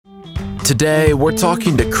Today, we're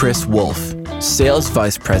talking to Chris Wolff, Sales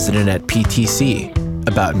Vice President at PTC,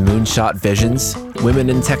 about Moonshot visions, women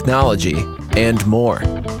in technology, and more.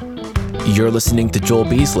 You're listening to Joel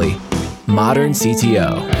Beasley, Modern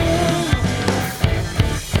CTO.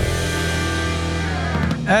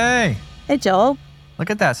 Hey! Hey, Joel. Look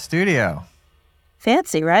at that studio.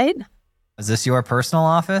 Fancy, right? Is this your personal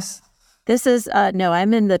office? This is, no,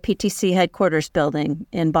 I'm in the PTC headquarters building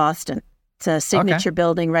in Boston. It's a signature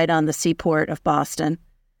building right on the seaport of Boston,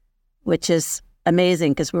 which is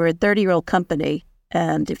amazing because we're a 30-year-old company.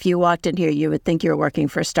 And if you walked in here, you would think you were working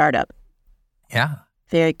for a startup. Yeah.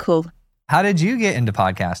 Very cool. How did you get into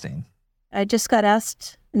podcasting? I just got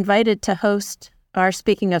invited to host our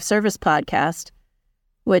Speaking of Service podcast,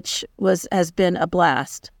 which has been a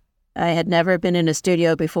blast. I had never been in a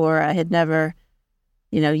studio before. I had never,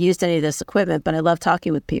 used any of this equipment, but I love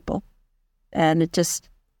talking with people. And it just,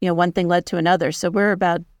 one thing led to another. So we're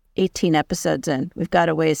about 18 episodes in. We've got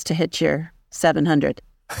a ways to hit your 700.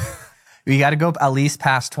 You got to go at least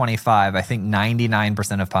past 25. I think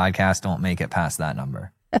 99% of podcasts don't make it past that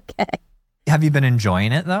number. Okay. Have you been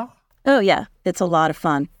enjoying it, though? Oh, yeah. It's a lot of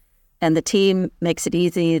fun. And the team makes it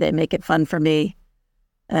easy. They make it fun for me.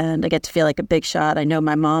 And I get to feel like a big shot. I know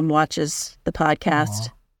my mom watches the podcast.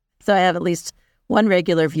 Aww. So I have at least one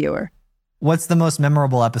regular viewer. What's the most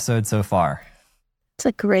memorable episode so far? It's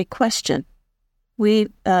a great question. We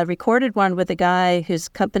recorded one with a guy whose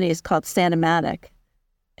company is called Sanomatic,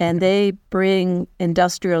 and they bring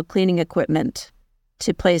industrial cleaning equipment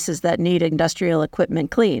to places that need industrial equipment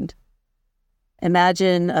cleaned.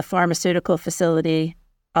 Imagine a pharmaceutical facility.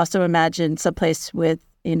 Also imagine someplace with,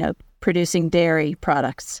 producing dairy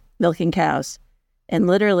products, milking cows. And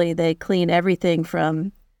literally they clean everything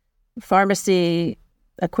from pharmacy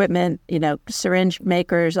equipment, syringe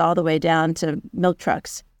makers, all the way down to milk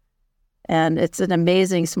trucks. And it's an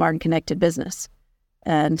amazing, smart and connected business.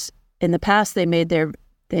 And in the past, they made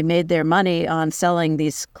their money on selling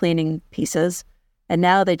these cleaning pieces, and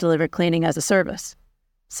now they deliver cleaning as a service.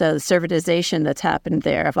 So the servitization that's happened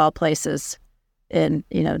there, of all places, in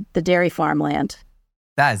the dairy farmland.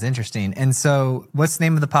 That is interesting. And so, what's the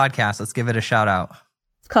name of the podcast? Let's give it a shout out.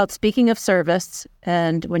 It's called Speaking of Service,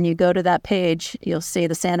 and when you go to that page, you'll see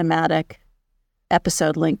the Sanomatic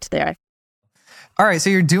episode linked there. All right,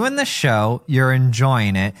 so you're doing the show, you're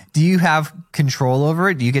enjoying it. Do you have control over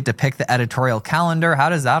it? Do you get to pick the editorial calendar? How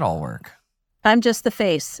does that all work? I'm just the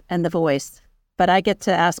face and the voice, but I get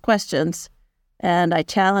to ask questions, and I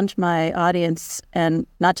challenge my audience, and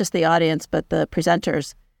not just the audience, but the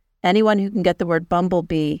presenters. Anyone who can get the word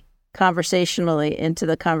bumblebee conversationally into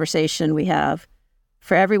the conversation we have.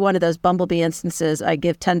 For every one of those bumblebee instances, I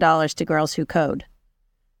give $10 to Girls Who Code.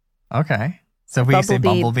 Okay. So if we say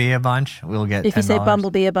bumblebee a bunch, we'll get $10. If you say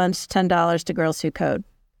bumblebee a bunch, $10 to Girls Who Code.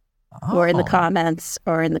 Oh. Or in the comments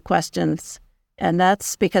or in the questions. And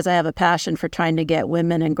that's because I have a passion for trying to get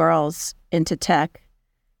women and girls into tech.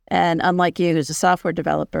 And unlike you, who's a software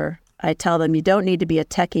developer, I tell them you don't need to be a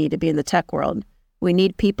techie to be in the tech world. We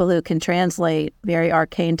need people who can translate very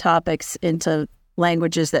arcane topics into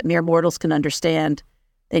languages that mere mortals can understand.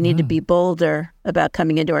 They need to be bolder about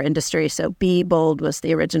coming into our industry. So Be Bold was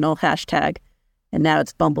the original hashtag, and now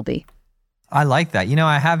it's Bumblebee. I like that.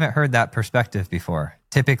 I haven't heard that perspective before.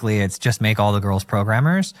 Typically, it's just make all the girls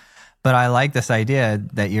programmers. But I like this idea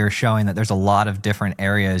that you're showing that there's a lot of different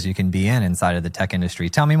areas you can be in inside of the tech industry.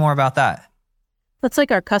 Tell me more about that. That's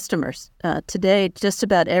like our customers. Today, just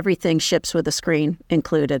about everything ships with a screen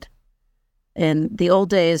included. In the old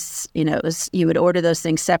days, you would order those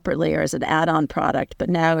things separately or as an add-on product. But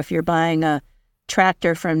now if you're buying a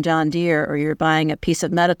tractor from John Deere or you're buying a piece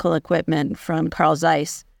of medical equipment from Carl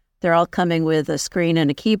Zeiss, they're all coming with a screen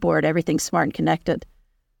and a keyboard. Everything's smart and connected.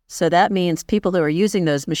 So that means people who are using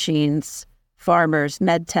those machines, farmers,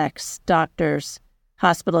 med techs, doctors,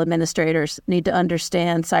 hospital administrators, need to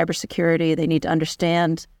understand cybersecurity. They need to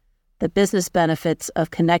understand the business benefits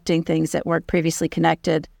of connecting things that weren't previously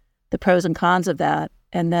connected, the pros and cons of that,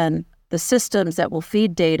 and then the systems that will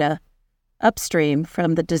feed data upstream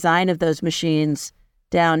from the design of those machines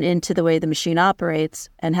down into the way the machine operates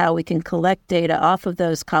and how we can collect data off of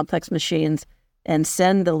those complex machines and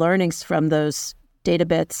send the learnings from those data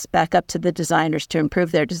bits back up to the designers to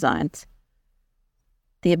improve their designs.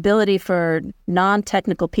 The ability for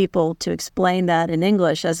non-technical people to explain that in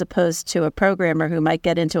English as opposed to a programmer who might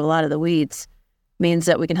get into a lot of the weeds means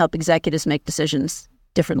that we can help executives make decisions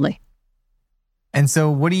differently. And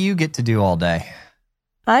so what do you get to do all day?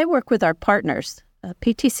 I work with our partners.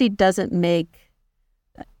 PTC doesn't make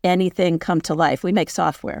anything come to life. We make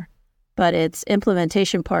software, but it's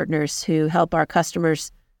implementation partners who help our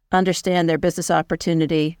customers understand their business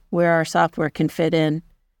opportunity, where our software can fit in.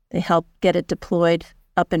 They help get it deployed,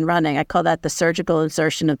 up and running. I call that the surgical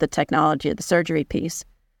insertion of the technology, the surgery piece.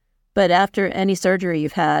 But after any surgery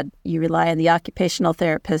you've had, you rely on the occupational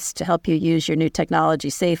therapist to help you use your new technology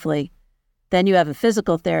safely. Then you have a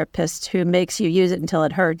physical therapist who makes you use it until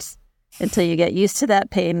it hurts, until you get used to that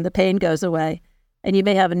pain, the pain goes away. And you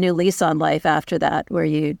may have a new lease on life after that, where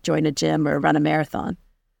you join a gym or run a marathon.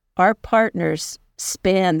 Our partners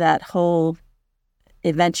span that whole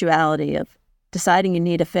eventuality of deciding you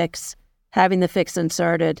need a fix, having the fix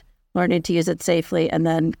inserted, learning to use it safely, and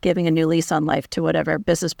then giving a new lease on life to whatever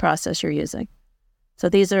business process you're using. So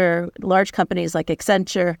these are large companies like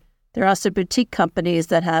Accenture. There are also boutique companies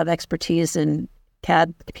that have expertise in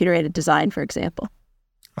CAD, computer-aided design, for example.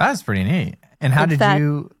 That's pretty neat. And how did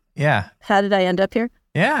I end up here?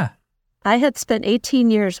 Yeah. I had spent 18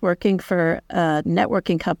 years working for a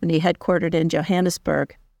networking company headquartered in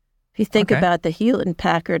Johannesburg. If you think about the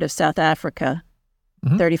Hewlett-Packard of South Africa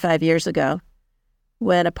 35 years ago,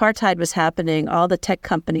 when apartheid was happening, all the tech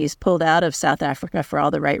companies pulled out of South Africa for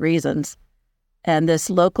all the right reasons. And this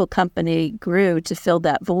local company grew to fill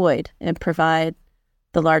that void and provide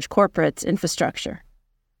the large corporates infrastructure.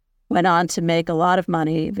 Went on to make a lot of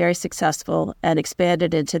money, very successful, and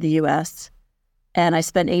expanded into the U.S., and I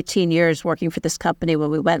spent 18 years working for this company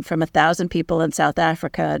when we went from 1,000 people in South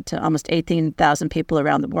Africa to almost 18,000 people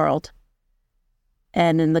around the world.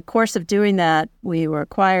 And in the course of doing that, we were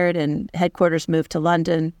acquired and headquarters moved to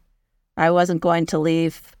London. I wasn't going to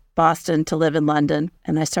leave Boston to live in London.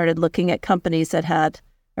 And I started looking at companies that had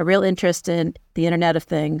a real interest in the Internet of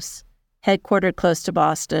Things, headquartered close to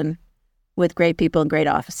Boston, with great people and great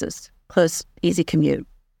offices, close, easy commute.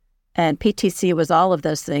 And PTC was all of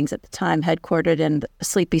those things at the time, headquartered in a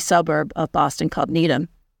sleepy suburb of Boston called Needham.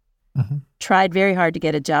 Tried very hard to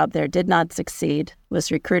get a job there, did not succeed,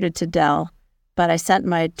 was recruited to Dell, but I sent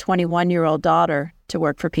my 21-year-old daughter to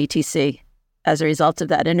work for PTC as a result of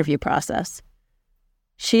that interview process.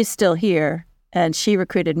 She's still here, and she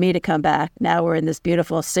recruited me to come back. Now we're in this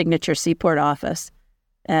beautiful signature Seaport office,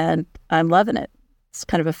 and I'm loving it. It's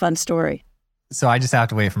kind of a fun story. So I just have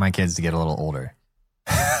to wait for my kids to get a little older.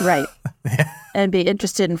 Right. And be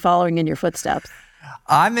interested in following in your footsteps.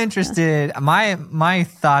 I'm interested. My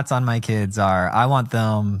thoughts on my kids are, I want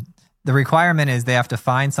them, the requirement is they have to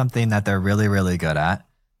find something that they're really, really good at,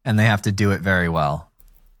 and they have to do it very well.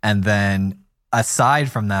 And then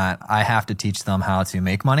aside from that, I have to teach them how to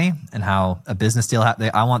make money and how a business deal,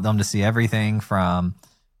 I want them to see everything from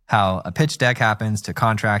how a pitch deck happens to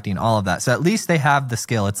contracting, all of that. So at least they have the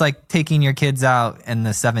skill. It's like taking your kids out in the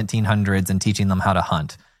 1700s and teaching them how to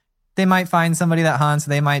hunt. They might find somebody that hunts.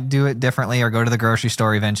 They might do it differently or go to the grocery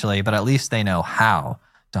store eventually, but at least they know how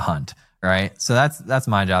to hunt, right? So that's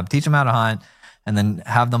my job. Teach them how to hunt and then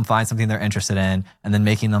have them find something they're interested in and then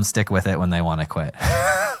making them stick with it when they want to quit.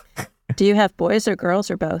 Do you have boys or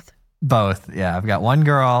girls or both? Both, yeah. I've got one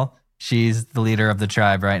girl. She's the leader of the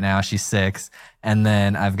tribe right now. She's 6. And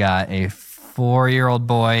then I've got a 4-year-old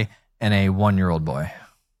boy and a 1-year-old boy.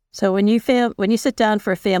 So when you sit down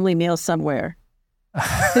for a family meal somewhere,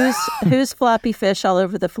 who's floppy fish all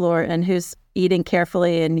over the floor and who's eating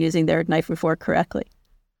carefully and using their knife and fork correctly?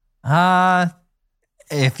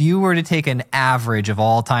 If you were to take an average of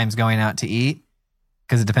all times going out to eat,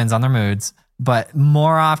 because it depends on their moods, but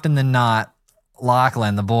more often than not,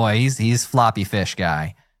 Lachlan, the boy, he's floppy fish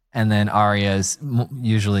guy. And then Arya's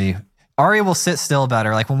usually, Arya will sit still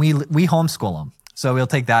better. Like when we homeschool them. So we'll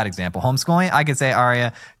take that example. Homeschooling, I could say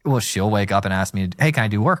Arya, well, she'll wake up and ask me, hey, can I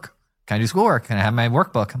do work? Can I do schoolwork? Can I have my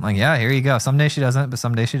workbook? I'm like, yeah, here you go. Some days she doesn't, but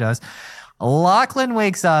some days she does. Lachlan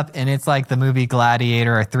wakes up and it's like the movie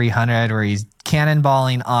Gladiator or 300 where he's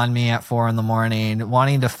cannonballing on me at 4 a.m,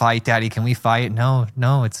 wanting to fight. Daddy, can we fight? No,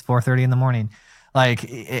 it's 4:30 a.m.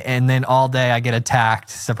 Like, and then all day I get attacked,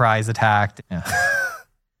 surprise attacked. Yeah.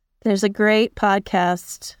 There's a great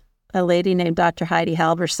podcast, a lady named Dr. Heidi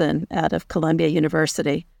Halverson out of Columbia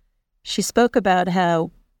University. She spoke about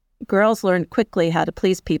how girls learn quickly how to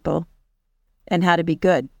please people and how to be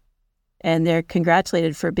good. And they're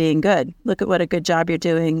congratulated for being good. Look at what a good job you're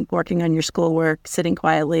doing, working on your schoolwork, sitting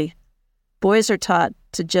quietly. Boys are taught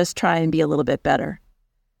to just try and be a little bit better.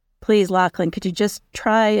 Please, Lachlan, could you just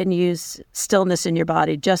try and use stillness in your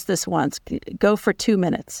body just this once? Go for 2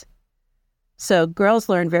 minutes. So girls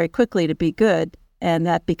learn very quickly to be good, and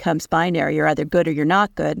that becomes binary. You're either good or you're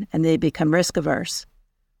not good, and they become risk averse.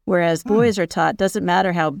 Whereas boys are taught, doesn't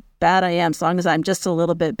matter how bad I am, as long as I'm just a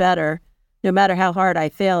little bit better, no matter how hard I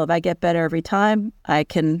fail, if I get better every time, I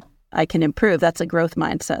can improve. That's a growth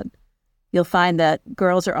mindset. You'll find that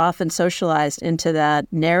girls are often socialized into that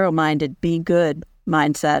narrow-minded, be good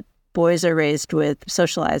mindset. Boys are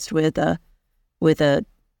socialized with a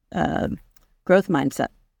growth mindset.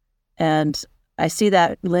 And I see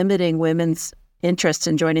that limiting women's interest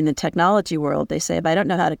in joining the technology world. They say, if I don't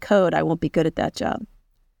know how to code, I won't be good at that job.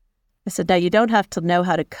 I said, no, you don't have to know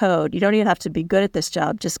how to code. You don't even have to be good at this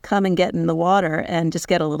job. Just come and get in the water and just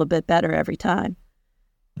get a little bit better every time.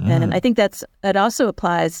 And I think it also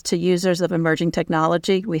applies to users of emerging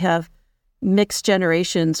technology. We have mixed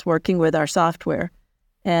generations working with our software.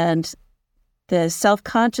 And the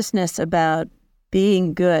self-consciousness about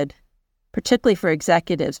being good, particularly for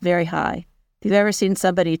executives, very high. If you've ever seen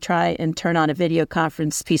somebody try and turn on a video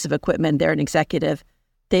conference piece of equipment, they're an executive,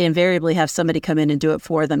 they invariably have somebody come in and do it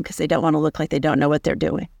for them because they don't want to look like they don't know what they're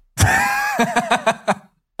doing.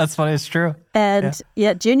 That's funny. It's true. And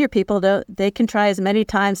yet junior people, they can try as many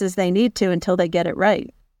times as they need to until they get it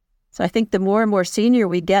right. So I think the more and more senior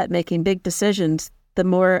we get making big decisions, the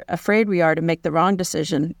more afraid we are to make the wrong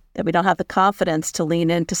decision, that we don't have the confidence to lean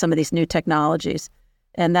into some of these new technologies.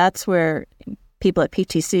 And that's where people at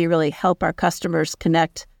PTC really help our customers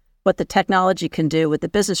connect what the technology can do with the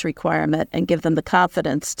business requirement and give them the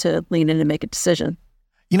confidence to lean in and make a decision.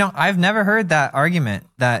 You know, I've never heard that argument,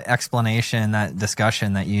 that explanation, that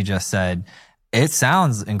discussion that you just said. It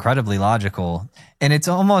sounds incredibly logical. And it's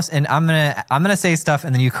almost, and I'm going to say stuff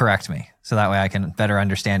and then you correct me so that way I can better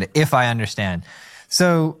understand it if I understand.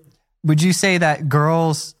 So would you say that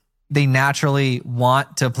girls, they naturally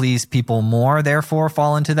want to please people more, therefore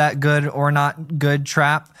fall into that good or not good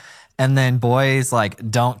trap? And then boys like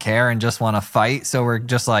don't care and just want to fight. So we're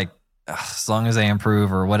just like, as long as they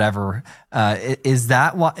improve or whatever. Is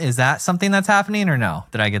that something that's happening or no?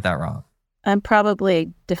 Did I get that wrong? I'm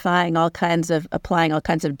probably applying all kinds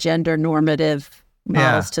of gender normative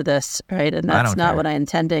models to this, right? And that's not what I'm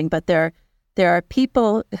intending. But there are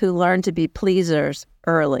people who learn to be pleasers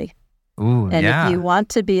early. Ooh, and if you want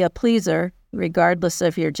to be a pleaser, regardless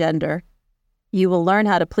of your gender, you will learn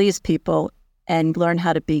how to please people and learn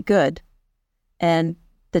how to be good. And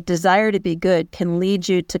the desire to be good can lead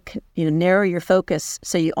you to narrow your focus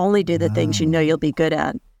so you only do the things you know you'll be good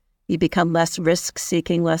at. You become less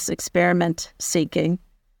risk-seeking, less experiment-seeking,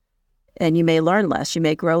 and you may learn less, you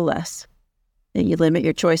may grow less, and you limit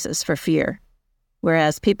your choices for fear.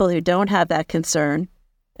 Whereas people who don't have that concern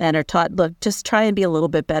and are taught, look, just try and be a little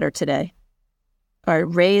bit better today, are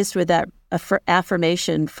raised with that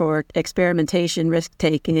affirmation for experimentation,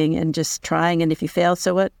 risk-taking, and just trying, and if you fail,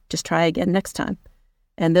 so what? Just try again next time.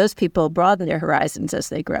 And those people broaden their horizons as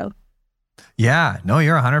they grow. Yeah, no,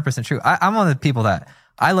 you're 100% true. I'm one of the people that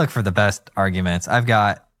I look for the best arguments. I've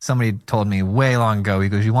got somebody told me way long ago, he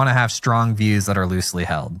goes, you want to have strong views that are loosely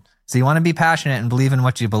held. So you want to be passionate and believe in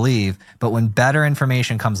what you believe, but when better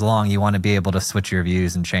information comes along, you want to be able to switch your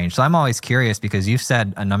views and change. So I'm always curious because you've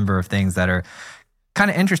said a number of things that are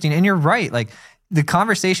kind of interesting. And you're right. Like the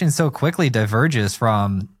conversation so quickly diverges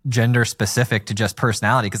from gender specific to just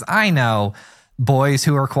personality. Because I know boys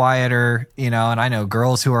who are quieter, and I know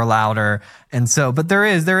girls who are louder. And so, but there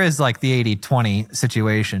is like the 80-20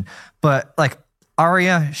 situation. But like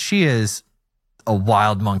Aria, she is a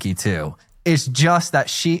wild monkey too. It's just that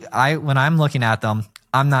when I'm looking at them,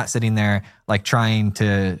 I'm not sitting there like trying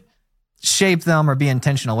to shape them or be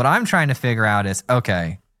intentional. What I'm trying to figure out is,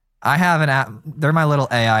 okay, I have an app. They're my little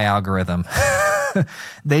AI algorithm.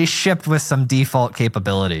 They shipped with some default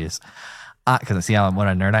capabilities. Because I see what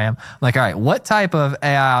a nerd I am. I'm like, all right, what type of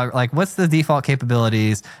AI, like what's the default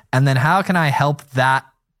capabilities? And then how can I help that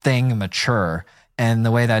thing mature in the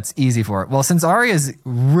way that's easy for it? Well, since Aria is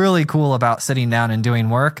really cool about sitting down and doing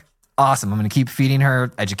work, awesome. I'm going to keep feeding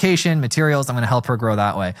her education, materials. I'm going to help her grow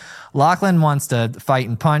that way. Lachlan wants to fight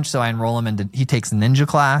and punch, so I enroll him he takes ninja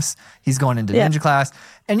class. He's going into ninja class.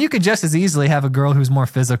 And you could just as easily have a girl who's more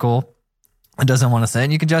physical and doesn't want to sit.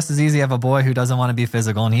 And you could just as easily have a boy who doesn't want to be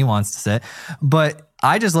physical and he wants to sit. But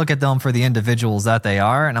I just look at them for the individuals that they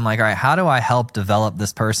are. And I'm like, all right, how do I help develop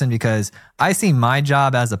this person? Because I see my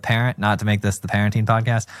job as a parent, not to make this the parenting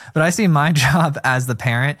podcast, but I see my job as the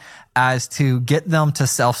parent as to get them to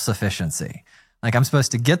self-sufficiency. Like I'm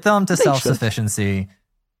supposed to get them to self-sufficiency,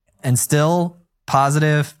 instill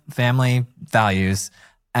positive family values.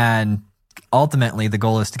 And ultimately the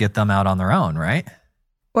goal is to get them out on their own, right?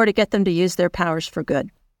 Or to get them to use their powers for good.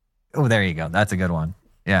 Oh, there you go. That's a good one.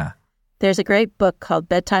 Yeah. There's a great book called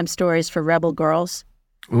Bedtime Stories for Rebel Girls.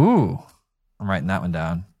 Ooh, I'm writing that one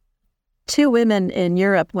down. 2 women in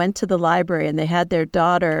Europe went to the library and they had their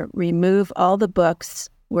daughter remove all the books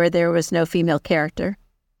where there was no female character.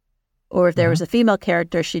 Or if there was a female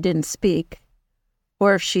character, she didn't speak.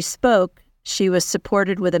 Or if she spoke, she was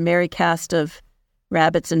supported with a merry cast of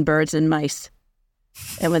rabbits and birds and mice.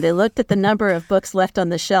 And when they looked at the number of books left on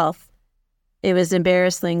the shelf, it was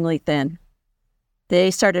embarrassingly thin.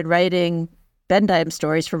 They started writing bedtime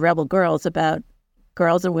stories for rebel girls about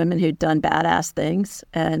girls and women who'd done badass things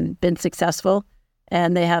and been successful.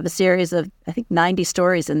 And they have a series of, I think, 90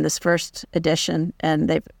 stories in this first edition, and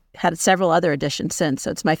they've had several other editions since.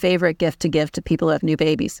 So it's my favorite gift to give to people who have new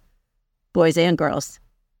babies, boys and girls.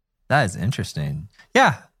 That is interesting.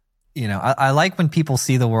 Yeah. I like when people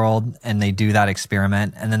see the world and they do that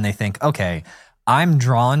experiment and then they think, okay, I'm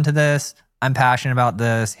drawn to this. I'm passionate about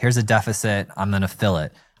this. Here's a deficit. I'm going to fill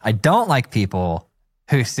it. I don't like people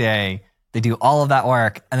who say they do all of that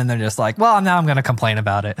work and then they're just like, well, now I'm going to complain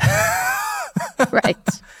about it. Right.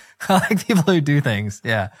 I like people who do things.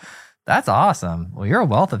 Yeah. That's awesome. Well, you're a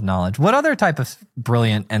wealth of knowledge. What other type of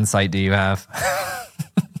brilliant insight do you have?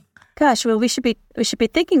 Gosh, well, we should be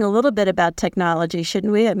thinking a little bit about technology,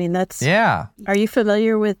 shouldn't we? I mean, that's... Yeah. Are you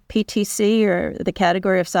familiar with PTC or the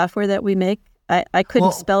category of software that we make? I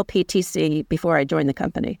couldn't spell PTC before I joined the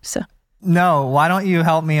company, so... No, why don't you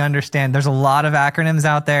help me understand? There's a lot of acronyms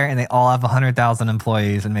out there, and they all have 100,000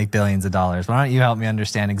 employees and make billions of dollars. Why don't you help me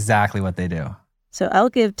understand exactly what they do? So I'll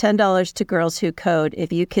give $10 to girls who code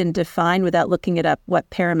if you can define without looking it up what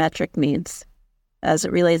parametric means as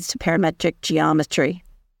it relates to parametric geometry.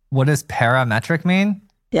 What does parametric mean?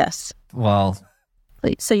 Yes. Well...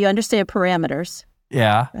 So you understand parameters.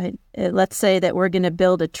 Yeah. Right? Let's say that we're going to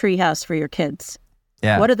build a treehouse for your kids.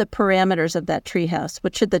 Yeah. What are the parameters of that treehouse?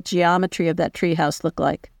 What should the geometry of that treehouse look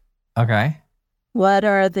like? Okay. What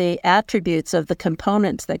are the attributes of the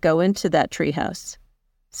components that go into that treehouse?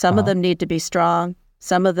 Some of them need to be strong.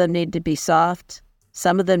 Some of them need to be soft.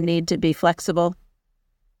 Some of them need to be flexible.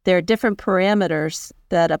 There are different parameters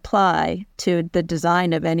that apply to the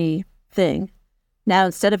design of anything. Now,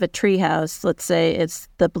 instead of a treehouse, let's say it's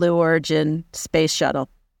the Blue Origin space shuttle.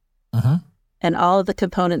 Uh-huh. And all of the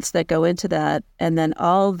components that go into that, and then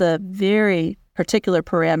all the very particular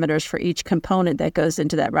parameters for each component that goes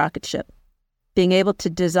into that rocket ship. Being able to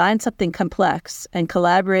design something complex and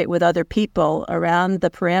collaborate with other people around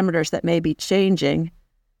the parameters that may be changing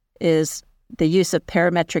is the use of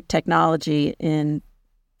parametric technology in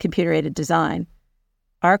computer-aided design.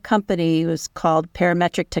 Our company was called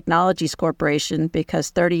Parametric Technologies Corporation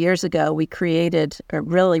because 30 years ago we created or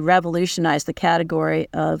really revolutionized the category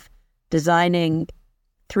of designing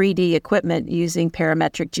 3D equipment using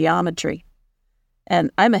parametric geometry.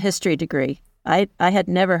 And I'm a history degree. I had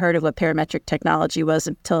never heard of what parametric technology was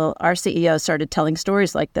until our CEO started telling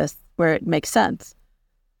stories like this where it makes sense.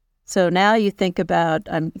 So now you think about,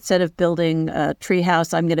 instead of building a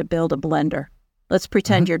treehouse, I'm going to build a blender. Let's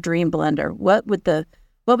pretend your dream blender. What would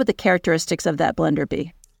the characteristics of that blender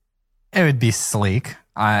be? It would be sleek.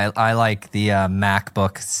 I like the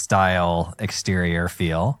MacBook style exterior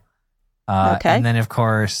feel. Okay. And then, of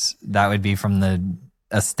course, that would be from the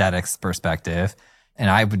aesthetics perspective. And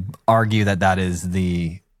I would argue that is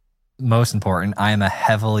the most important. I am a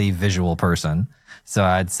heavily visual person. So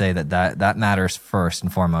I'd say that matters first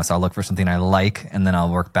and foremost. I'll look for something I like, and then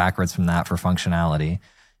I'll work backwards from that for functionality.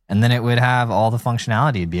 And then it would have all the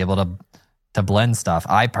functionality, be able to blend stuff.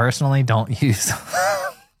 I personally don't use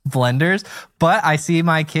blenders, but I see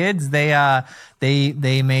my kids, they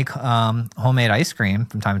make homemade ice cream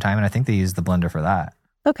from time to time, and I think they use the blender for that.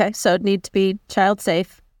 Okay, so it needs to be child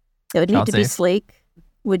safe. It would need to be sleek.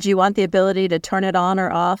 Would you want the ability to turn it on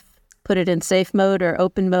or off, put it in safe mode or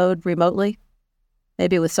open mode remotely?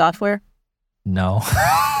 Maybe with software? No.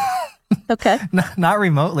 Okay. Not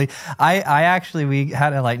remotely. We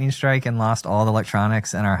had a lightning strike and lost all the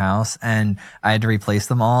electronics in our house, and I had to replace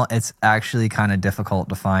them all. It's actually kind of difficult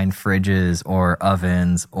to find fridges or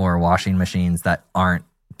ovens or washing machines that aren't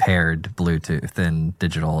paired Bluetooth and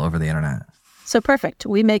digital over the internet. So perfect.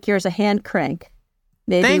 We make yours a hand crank,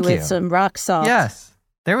 maybe with some rock salt. Yes.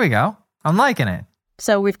 There we go. I'm liking it.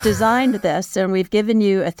 So we've designed this, and we've given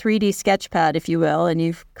you a 3D sketch pad, if you will, and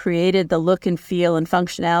you've created the look and feel and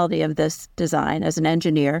functionality of this design as an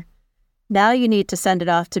engineer. Now you need to send it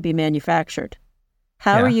off to be manufactured.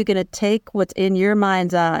 How are you going to take what's in your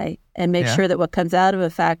mind's eye and make sure that what comes out of a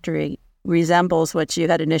factory resembles what you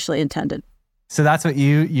had initially intended? So that's what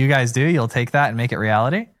you guys do? You'll take that and make it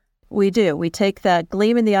reality? We do. We take that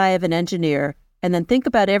gleam in the eye of an engineer and then think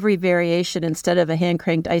about every variation. Instead of a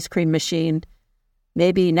hand-cranked ice cream machine,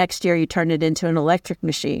 maybe next year you turn it into an electric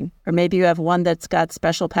machine, or maybe you have one that's got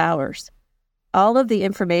special powers. All of the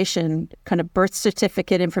information, kind of birth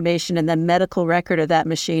certificate information and then medical record of that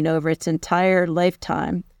machine over its entire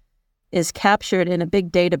lifetime is captured in a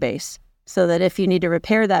big database so that if you need to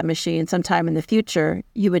repair that machine sometime in the future,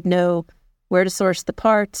 you would know where to source the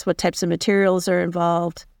parts, what types of materials are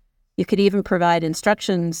involved, You could even provide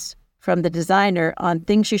instructions from the designer on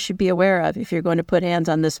things you should be aware of if you're going to put hands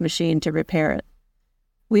on this machine to repair it.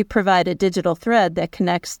 We provide a digital thread that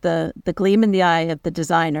connects the gleam in the eye of the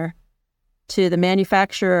designer to the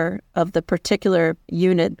manufacturer of the particular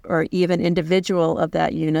unit or even individual of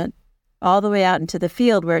that unit, all the way out into the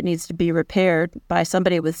field where it needs to be repaired by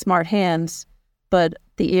somebody with smart hands, but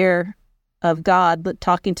the ear of God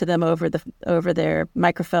talking to them over their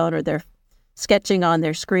microphone or their sketching on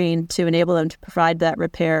their screen to enable them to provide that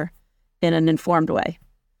repair in an informed way.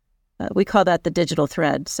 We call that the digital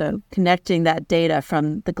thread. So connecting that data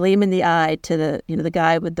from the gleam in the eye to the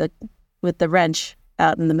guy with the wrench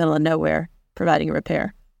out in the middle of nowhere providing a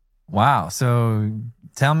repair. Wow. So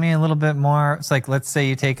tell me a little bit more. It's like, let's say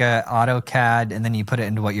you take a AutoCAD and then you put it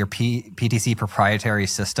into your PTC proprietary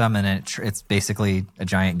system, and it's basically a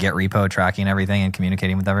giant Git repo tracking everything and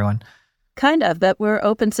communicating with everyone. Kind of, but we're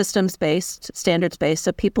open systems based, standards based,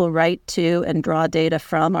 so people write to and draw data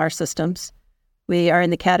from our systems. We are in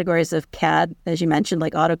the categories of CAD, as you mentioned,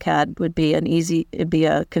 like AutoCAD would be it'd be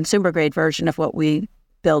a consumer grade version of what we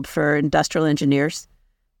build for industrial engineers.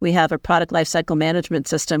 We have a product lifecycle management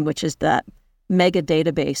system, which is that mega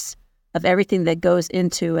database of everything that goes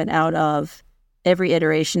into and out of every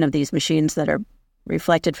iteration of these machines that are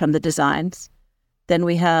reflected from the designs. Then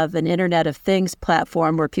we have an Internet of Things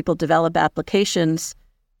platform where people develop applications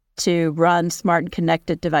to run smart and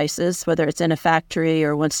connected devices, whether it's in a factory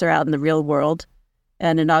or once they're out in the real world,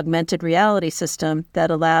 and an augmented reality system that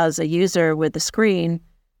allows a user with a screen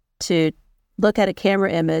to look at a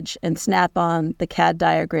camera image and snap on the CAD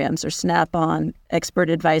diagrams or snap on expert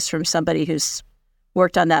advice from somebody who's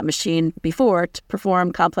worked on that machine before to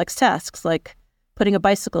perform complex tasks like putting a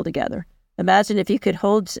bicycle together. Imagine if you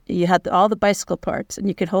had all the bicycle parts and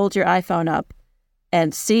you could hold your iPhone up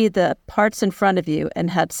and see the parts in front of you and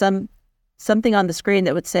had something on the screen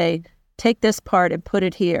that would say, take this part and put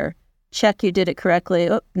it here. Check you did it correctly.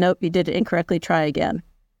 Oh, nope, you did it incorrectly. Try again.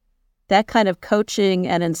 That kind of coaching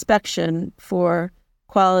and inspection for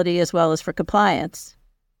quality as well as for compliance,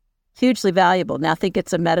 hugely valuable. Now think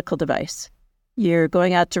it's a medical device. You're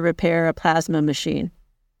going out to repair a plasma machine.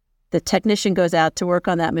 The technician goes out to work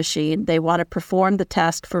on that machine. They want to perform the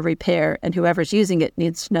task for repair, and whoever's using it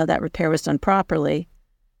needs to know that repair was done properly.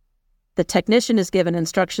 The technician is given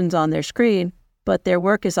instructions on their screen, but their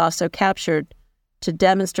work is also captured to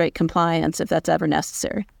demonstrate compliance if that's ever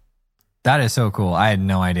necessary. That is so cool. I had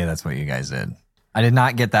no idea that's what you guys did. I did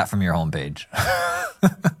not get that from your homepage.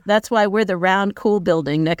 That's why we're the round, cool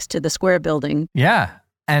building next to the square building. Yeah.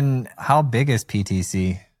 And how big is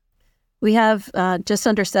PTC? We have just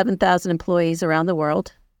under 7,000 employees around the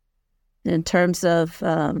world. In terms of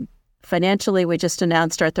financially, we just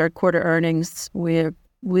announced our third quarter earnings. We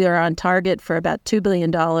are on target for about $2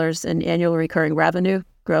 billion in annual recurring revenue,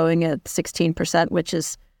 growing at 16%, which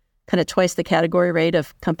is kind of twice the category rate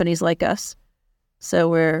of companies like us. So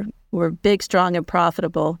we're big, strong, and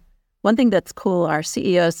profitable. One thing that's cool, our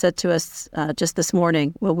CEO said to us just this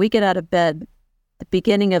morning, when we get out of bed, the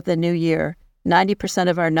beginning of the new year, 90%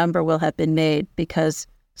 of our number will have been made because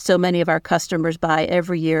so many of our customers buy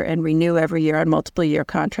every year and renew every year on multiple year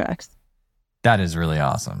contracts. That is really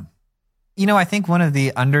awesome. You know, I think one of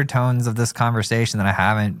the undertones of this conversation that I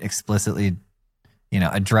haven't explicitly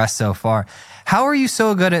addressed so far, how are you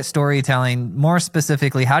so good at storytelling? More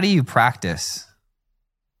specifically, how do you practice?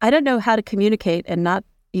 I don't know how to communicate and not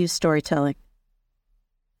use storytelling.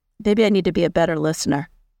 Maybe I need to be a better listener.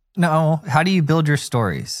 No, how do you build your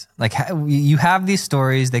stories? Like, you have these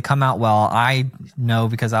stories, they come out well. I know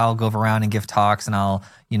because I'll go around and give talks and I'll,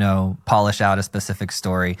 polish out a specific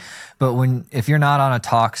story. But if you're not on a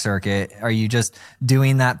talk circuit, are you just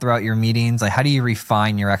doing that throughout your meetings? Like, how do you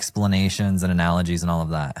refine your explanations and analogies and all of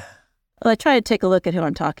that? Well, I try to take a look at who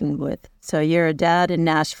I'm talking with. So you're a dad in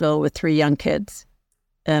Nashville with 3 young kids.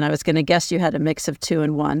 And I was going to guess you had a mix of 2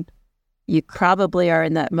 and 1. You probably are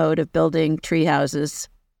in that mode of building tree houses.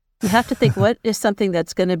 You have to think, what is something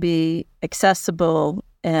that's going to be accessible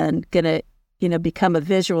and going to, become a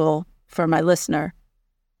visual for my listener?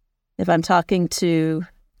 If I'm talking to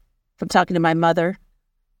my mother,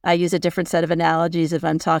 I use a different set of analogies. If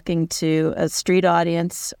I'm talking to a street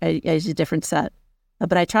audience, I use a different set.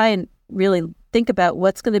 But I try and really think about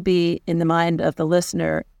what's going to be in the mind of the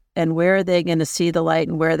listener and where are they going to see the light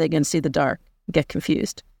and where are they going to see the dark, get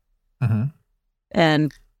confused. Mm-hmm.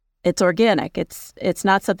 And it's organic. It's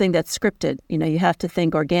not something that's scripted. You have to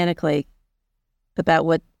think organically about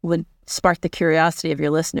what would spark the curiosity of your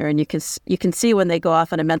listener, and you can see when they go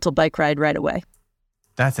off on a mental bike ride right away.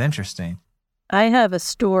 That's interesting. I have a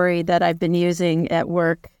story that I've been using at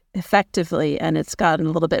work effectively, and it's gotten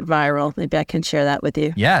a little bit viral. Maybe I can share that with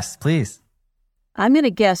you. Yes, please. I'm going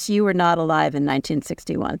to guess you were not alive in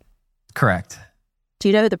 1961. Correct. Do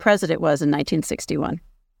you know who the president was in 1961?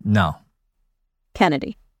 No.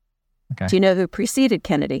 Kennedy. Okay. Do you know who preceded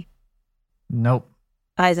Kennedy? Nope.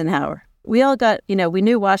 Eisenhower. We all got, we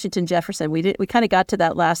knew Washington, Jefferson. We kind of got to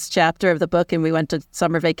that last chapter of the book and we went to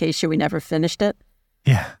summer vacation. We never finished it.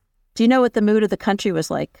 Yeah. Do you know what the mood of the country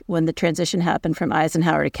was like when the transition happened from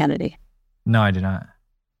Eisenhower to Kennedy? No, I do not.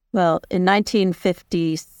 Well, in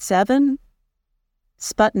 1957,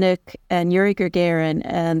 Sputnik and Yuri Gagarin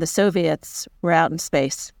and the Soviets were out in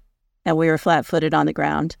space, and we were flat-footed on the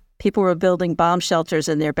ground. People were building bomb shelters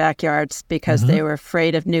in their backyards because they were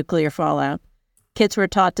afraid of nuclear fallout. Kids were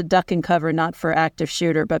taught to duck and cover, not for active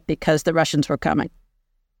shooter, but because the Russians were coming.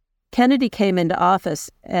 Kennedy came into office,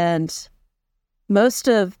 and most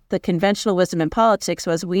of the conventional wisdom in politics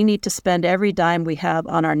was we need to spend every dime we have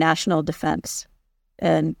on our national defense.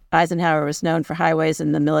 And Eisenhower was known for highways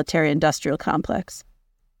and the military-industrial complex.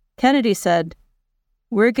 Kennedy said,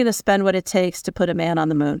 we're going to spend what it takes to put a man on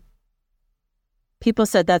the moon. People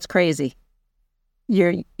said, that's crazy.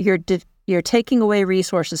 You're taking away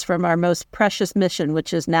resources from our most precious mission,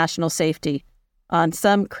 which is national safety, on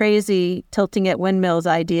some crazy tilting at windmills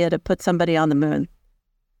idea to put somebody on the moon.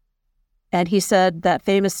 And he said that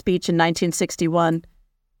famous speech in 1961,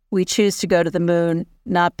 we choose to go to the moon,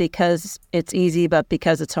 not because it's easy, but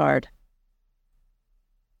because it's hard.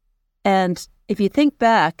 And if you think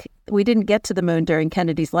back, we didn't get to the moon during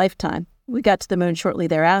Kennedy's lifetime. We got to the moon shortly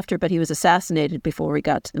thereafter, but he was assassinated before we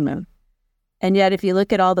got to the moon. And yet, if you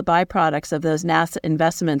look at all the byproducts of those NASA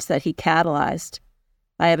investments that he catalyzed,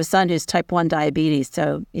 I have a son who's type 1 diabetes,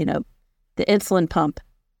 so, the insulin pump,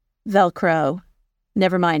 Velcro,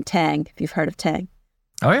 never mind Tang, if you've heard of Tang.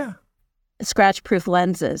 Oh, yeah. Scratch-proof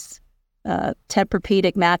lenses,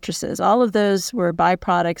 Tempur-Pedic mattresses, all of those were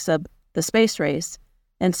byproducts of the space race.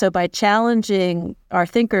 And so by challenging our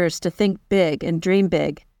thinkers to think big and dream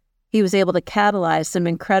big, he was able to catalyze some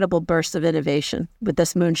incredible bursts of innovation with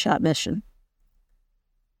this Moonshot mission.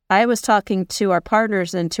 I was talking to our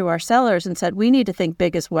partners and to our sellers and said, we need to think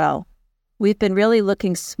big as well. We've been really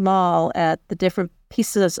looking small at the different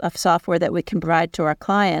pieces of software that we can provide to our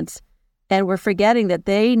clients, and we're forgetting that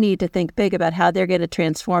they need to think big about how they're going to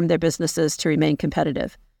transform their businesses to remain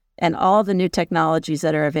competitive and all the new technologies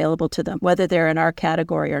that are available to them, whether they're in our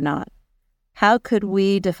category or not. How could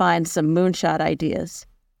we define some moonshot ideas?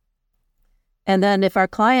 And then if our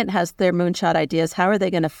client has their moonshot ideas, how are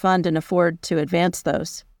they going to fund and afford to advance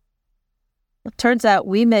those? It turns out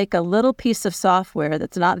we make a little piece of software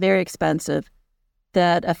that's not very expensive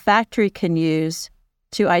that a factory can use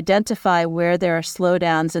to identify where there are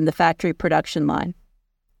slowdowns in the factory production line.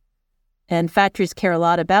 And factories care a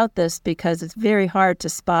lot about this because it's very hard to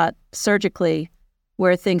spot surgically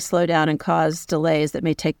where things slow down and cause delays that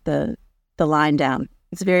may take the line down.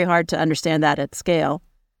 It's very hard to understand that at scale.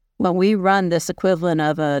 When we run this equivalent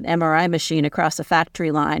of an MRI machine across a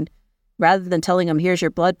factory line, rather than telling them, here's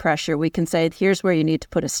your blood pressure, we can say, here's where you need to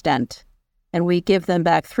put a stent. And we give them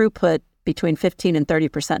back throughput between 15 and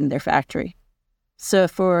 30% in their factory. So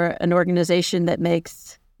for an organization that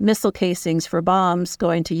makes missile casings for bombs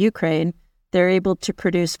going to Ukraine, they're able to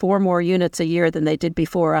produce 4 more units a year than they did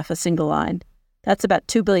before off a single line. That's about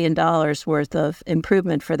 $2 billion worth of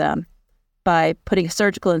improvement for them by putting a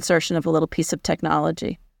surgical insertion of a little piece of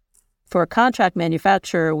technology. For a contract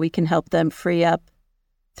manufacturer, we can help them free up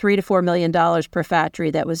 $3 to $4 million per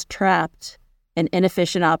factory that was trapped in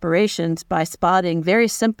inefficient operations by spotting very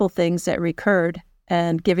simple things that recurred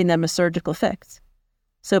and giving them a surgical fix.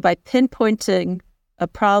 So by pinpointing a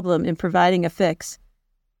problem and providing a fix,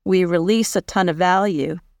 we release a ton of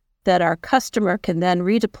value that our customer can then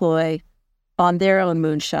redeploy on their own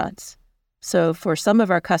moonshots. So for some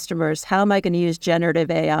of our customers, how am I going to use generative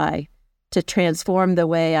AI to transform the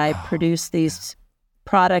way I produce these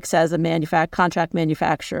products as a contract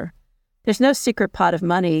manufacturer? There's no secret pot of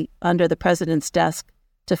money under the president's desk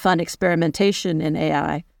to fund experimentation in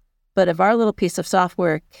AI. But if our little piece of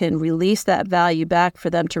software can release that value back for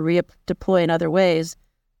them to redeploy in other ways,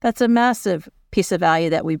 that's a massive piece of value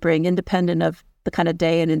that we bring independent of the kind of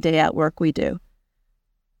day in and day out work we do.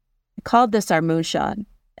 I called this our moonshot.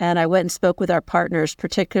 And I went and spoke with our partners,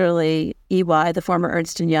 particularly EY, the former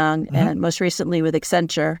Ernst & Young, and most recently with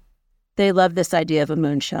Accenture. They love this idea of a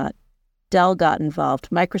moonshot. Dell got involved.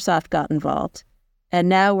 Microsoft got involved. And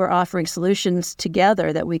now we're offering solutions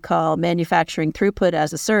together that we call manufacturing throughput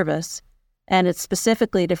as a service. And it's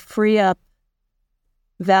specifically to free up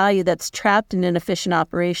value that's trapped in inefficient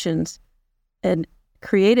operations and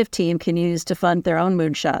creative team can use to fund their own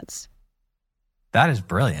moonshots. That is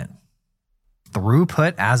brilliant.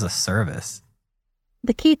 Throughput as a service.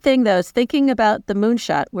 The key thing, though, is thinking about the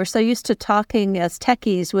moonshot. We're so used to talking as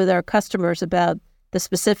techies with our customers about the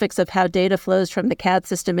specifics of how data flows from the CAD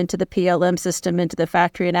system into the PLM system, into the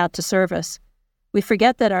factory and out to service. We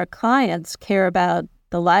forget that our clients care about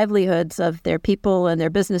the livelihoods of their people and their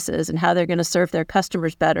businesses and how they're going to serve their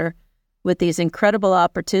customers better with these incredible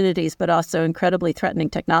opportunities, but also incredibly threatening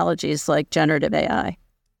technologies like generative AI.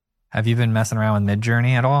 Have you been messing around with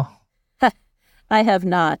Midjourney at all? I have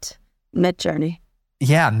not. Midjourney.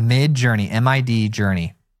 Yeah, Midjourney, M-I-D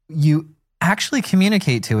Journey. You actually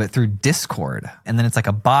communicate to it through Discord, and then it's like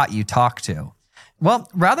a bot you talk to. Well,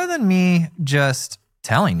 rather than me just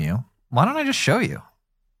telling you, why don't I just show you?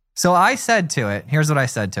 So I said to it, here's what I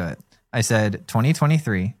said to it. I said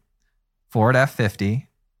 2023, Ford F50,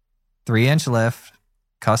 3-inch lift,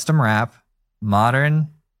 custom wrap, modern,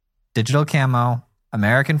 digital camo,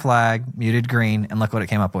 American flag, muted green, and look what it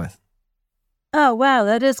came up with. Oh, wow,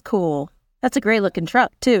 that is cool. That's a great looking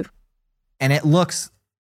truck, too. And it looks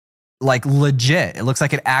like legit. It looks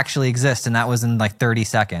like it actually exists, and that was in like 30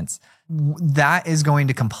 seconds. That is going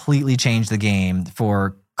to completely change the game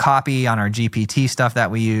for copy on our GPT stuff that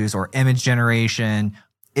we use or image generation.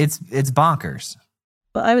 It's bonkers.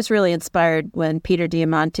 Well, I was really inspired when Peter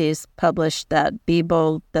Diamandis published that Be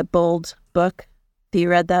Bold, that Bold book. Have you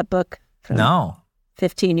read that book? No.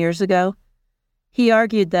 15 years ago. He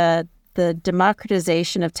argued that the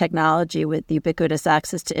democratization of technology with ubiquitous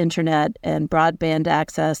access to internet and broadband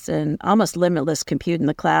access and almost limitless compute in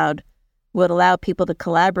the cloud would allow people to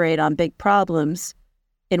collaborate on big problems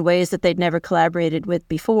in ways that they'd never collaborated with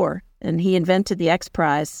before. And he invented the X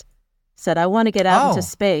Prize, said, I want to get out into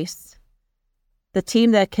space. The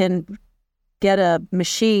team that can get a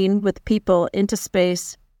machine with people into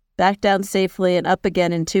space, back down safely and up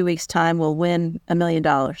again in 2 weeks' time will win $1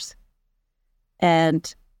 million.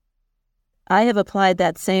 And I have applied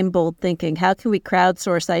that same bold thinking. How can we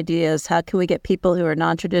crowdsource ideas? How can we get people who are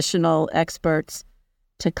non-traditional experts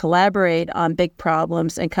to collaborate on big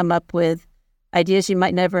problems and come up with ideas you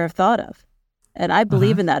might never have thought of? And I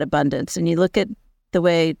believe in that abundance. And you look at the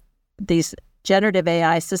way these generative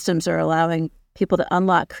AI systems are allowing people to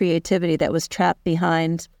unlock creativity that was trapped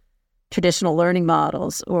behind traditional learning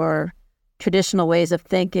models or traditional ways of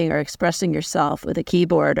thinking or expressing yourself with a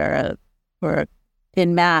keyboard or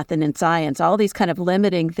in math and in science, all these kind of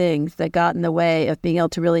limiting things that got in the way of being able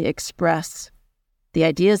to really express the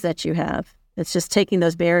ideas that you have. It's just taking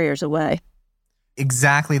those barriers away.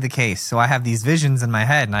 Exactly the case. So I have these visions in my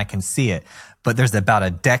head and I can see it, but there's about a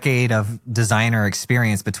decade of designer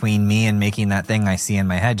experience between me and making that thing I see in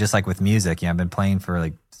my head, just like with music. I've been playing for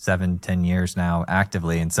like 7-10 years now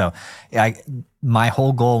actively. And so my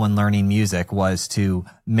whole goal when learning music was to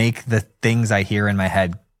make the things I hear in my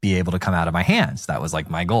head be able to come out of my hands. That was like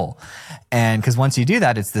my goal. And because once you do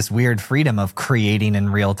that, it's this weird freedom of creating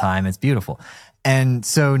in real time. It's beautiful. And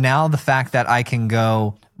so now the fact that I can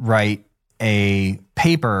go write a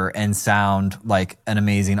paper and sound like an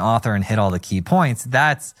amazing author and hit all the key points,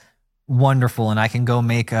 that's wonderful. And I can go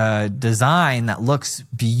make a design that looks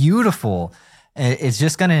beautiful. It's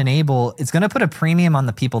just going to it's going to put a premium on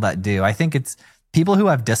the people that do. I think it's people who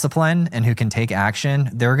have discipline and who can take action,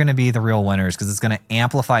 they're going to be the real winners because it's going to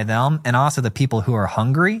amplify them. And also the people who are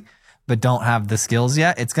hungry but don't have the skills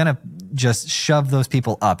yet, it's going to just shove those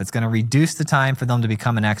people up. It's going to reduce the time for them to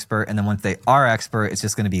become an expert. And then once they are expert, it's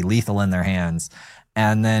just going to be lethal in their hands.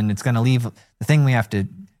 And then it's going to leave, the thing we have to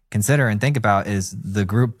consider and think about is the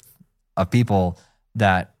group of people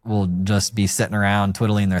that will just be sitting around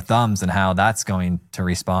twiddling their thumbs and how that's going to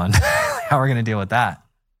respond. How we're going to deal with that.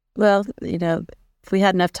 Well, if we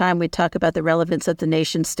had enough time, we'd talk about the relevance of the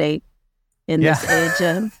nation state in this age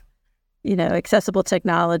of, accessible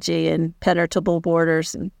technology and penetrable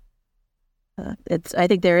borders. And I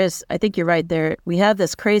think you're right there. We have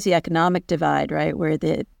this crazy economic divide, right? Where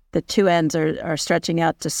the two ends are stretching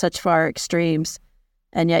out to such far extremes.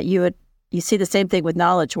 And yet you see the same thing with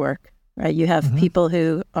knowledge work, right? You have people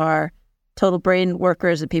who are total brain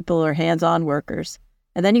workers and people who are hands-on workers.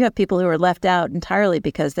 And then you have people who are left out entirely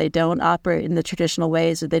because they don't operate in the traditional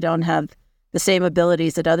ways or they don't have the same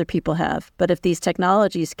abilities that other people have. But if these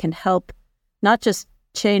technologies can help not just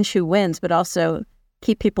change who wins, but also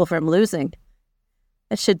keep people from losing,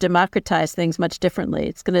 it should democratize things much differently.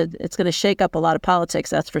 It's gonna shake up a lot of politics,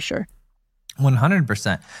 that's for sure.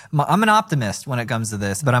 100%. I'm an optimist when it comes to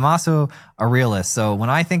this, but I'm also a realist. So when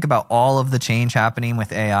I think about all of the change happening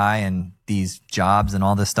with AI and these jobs and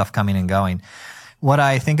all this stuff coming and going, what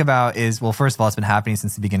I think about is, well, first of all, it's been happening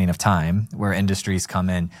since the beginning of time where industries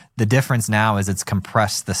come in. The difference now is it's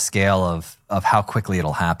compressed the scale of how quickly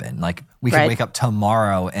it'll happen. Like We could wake up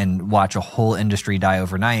tomorrow and watch a whole industry die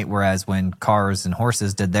overnight. Whereas when cars and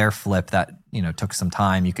horses did their flip, that, took some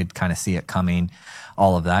time. You could kind of see it coming,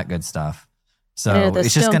 all of that good stuff. So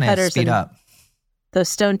it's just going to speed up. Those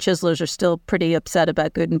stone chiselers are still pretty upset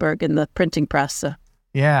about Gutenberg and the printing press. So.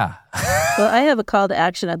 Yeah. Well, I have a call to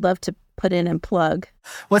action I'd love to put in and plug.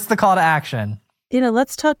 What's the call to action?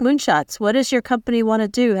 Let's talk moonshots. What does your company want to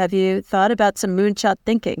do? Have you thought about some moonshot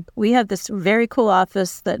thinking? We have this very cool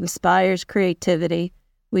office that inspires creativity.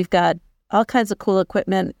 We've got all kinds of cool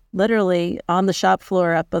equipment, literally on the shop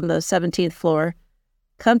floor up on the 17th floor.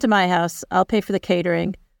 Come to my house. I'll pay for the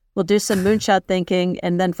catering. We'll do some moonshot thinking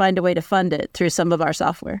and then find a way to fund it through some of our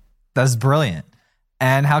software. That's brilliant.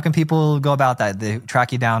 And how can people go about that? They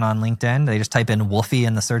track you down on LinkedIn? They just type in Wolfie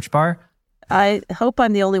in the search bar? I hope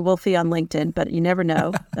I'm the only Wolfie on LinkedIn, but you never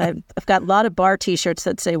know. I've got a lot of bar T-shirts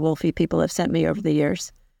that say Wolfie people have sent me over the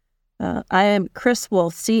years. I am Chris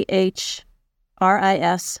Wolff,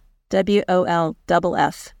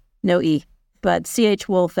 CHRISWOLFF, no E. But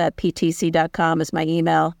chwolf@ptc.com is my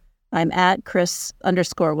email. I'm at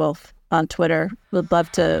Chris_Wolff on Twitter. Would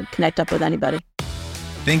love to connect up with anybody.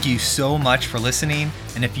 Thank you so much for listening.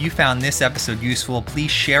 And if you found this episode useful,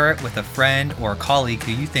 please share it with a friend or a colleague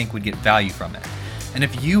who you think would get value from it. And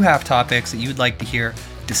if you have topics that you would like to hear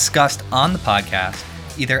discussed on the podcast,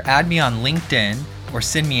 either add me on LinkedIn or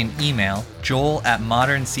send me an email,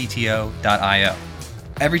 joel@moderncto.io.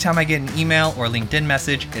 Every time I get an email or LinkedIn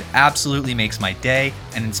message, it absolutely makes my day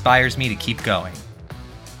and inspires me to keep going.